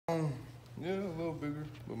little bigger,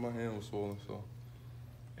 but my hand was swollen, so.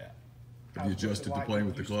 Yeah. Have you adjusted to playing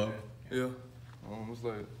with the club? Yeah. It's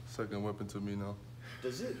like second weapon to me now.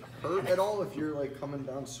 Does it hurt at all if you're like coming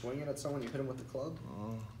down swinging at someone, you hit them with the club?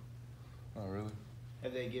 Not really.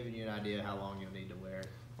 Have they given you an idea how long you'll need to wear it?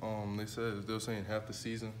 They were saying half the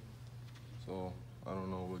season, so I don't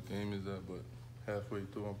know what game is that, but halfway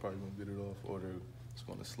through I'm probably gonna get it off, or they're just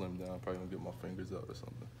gonna slim down. Probably gonna get my fingers out or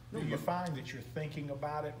something. Do you find that you're thinking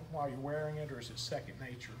about it while you're wearing it, or is it second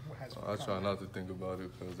nature? I try not to think about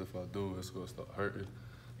it, because if I do, it's gonna start hurting.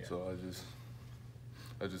 Yeah. So I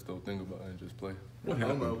just don't think about it and just play.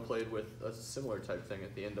 Elmo played with a similar type thing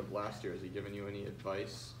at the end of last year. Has he given you any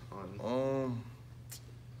advice on?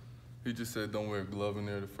 He just said don't wear a glove in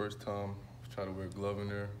there the first time. Try to wear a glove in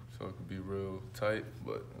there so it could be real tight,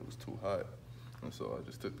 but it was too hot. And so I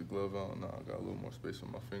just took the glove out, and now I got a little more space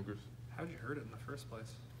on my fingers. How'd you hurt it in the first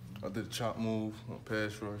place? I did a chop move on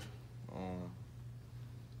pass rush.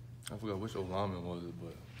 I forgot which O-lineman was it,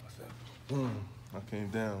 but I said, boom. I came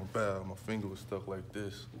down, bow, my finger was stuck like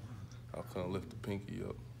this. I couldn't lift the pinky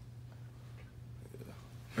up. Yeah.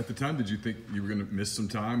 At the time, did you think you were going to miss some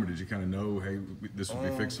time, or did you kind of know, hey, this would be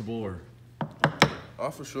fixable? Or I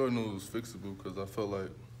for sure knew it was fixable, because I felt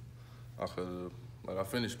like I could have, like I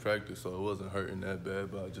finished practice, so it wasn't hurting that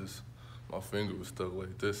bad, but my finger was stuck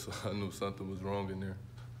like this, so I knew something was wrong in there.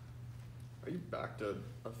 Are you back to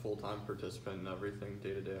a full-time participant in everything,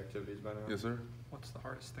 day-to-day activities by now? Yes, sir. What's the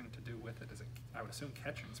hardest thing to do with it? Is it? I would assume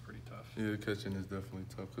catching's pretty tough. Yeah, catching is definitely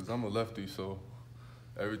tough, because I'm a lefty, so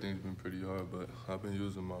everything's been pretty hard, but I've been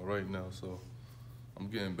using my right now, so I'm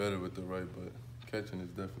getting better with the right, but catching is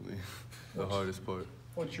definitely the hardest part.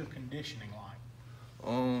 What's your conditioning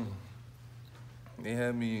like? They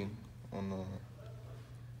had me on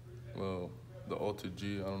the Alter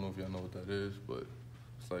G. I don't know if y'all know what that is, but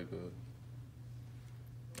it's like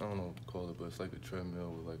I don't know what to call it, but it's like a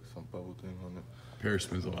treadmill with like some bubble thing on it. Paris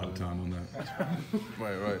spends a lot of time on that.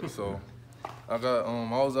 Right. So I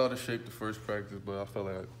was out of shape the first practice, but I felt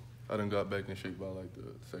like I done got back in shape by like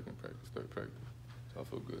the second practice, third practice. So I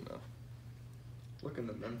feel good now. Looking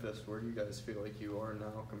at Memphis, where do you guys feel like you are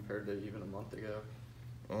now compared to even a month ago?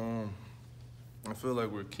 I feel like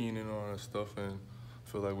we're keen in on our stuff, and I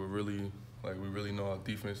feel like we really know our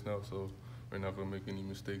defense now, so we're not gonna make any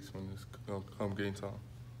mistakes when it's come game time.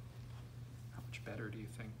 How much better do you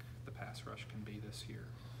think the pass rush can be this year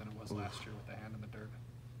than it was last year with the hand in the dirt?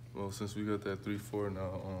 Well, since we got that 3-4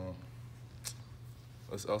 now,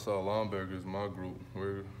 us outside linebackers, my group,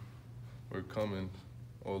 we're coming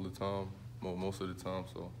all the time, well, most of the time.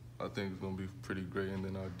 So I think it's gonna be pretty great. And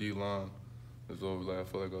then our D line is always like, I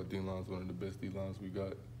feel like our D line is one of the best D lines we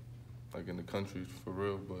got, like in the country for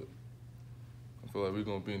real. But I feel like we're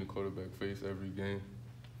gonna be in the quarterback face every game.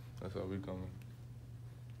 That's how we coming.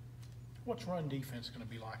 What's run defense going to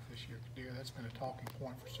be like this year, Qaadir? That's been a talking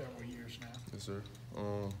point for several years now. Yes, sir.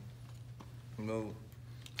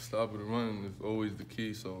 Stopping the run is always the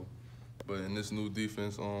key. So, but in this new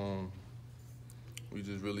defense, we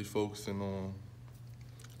just really focusing on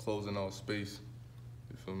closing out space.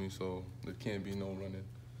 You feel me? So there can't be no running.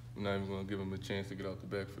 We're not even gonna give them a chance to get out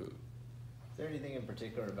the backfield. Is there anything in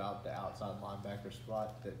particular about the outside linebacker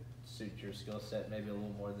spot that suits your skill set maybe a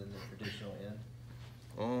little more than the traditional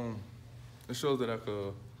end? It shows that I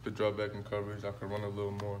could drop back in coverage. I could run a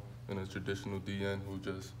little more than a traditional DN who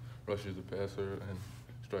just rushes the passer and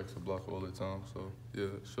strikes a block all the time. So yeah,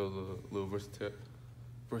 it shows a little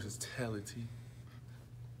versatility.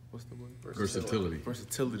 What's the word? Versatility.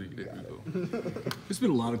 Versatility. There we go. There's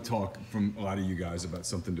been a lot of talk from a lot of you guys about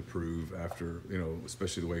something to prove after,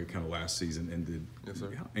 especially the way kind of last season ended. Yes,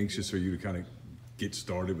 sir. How anxious are you to kind of get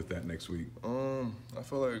started with that next week? I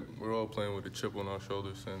feel like we're all playing with a chip on our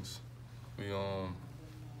shoulders since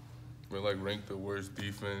we're like ranked the worst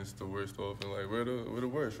defense, the worst offense. Like we're the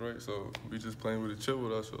worst, right? So we just playing with a chip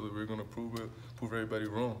with us, so that we're gonna prove everybody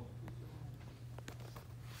wrong.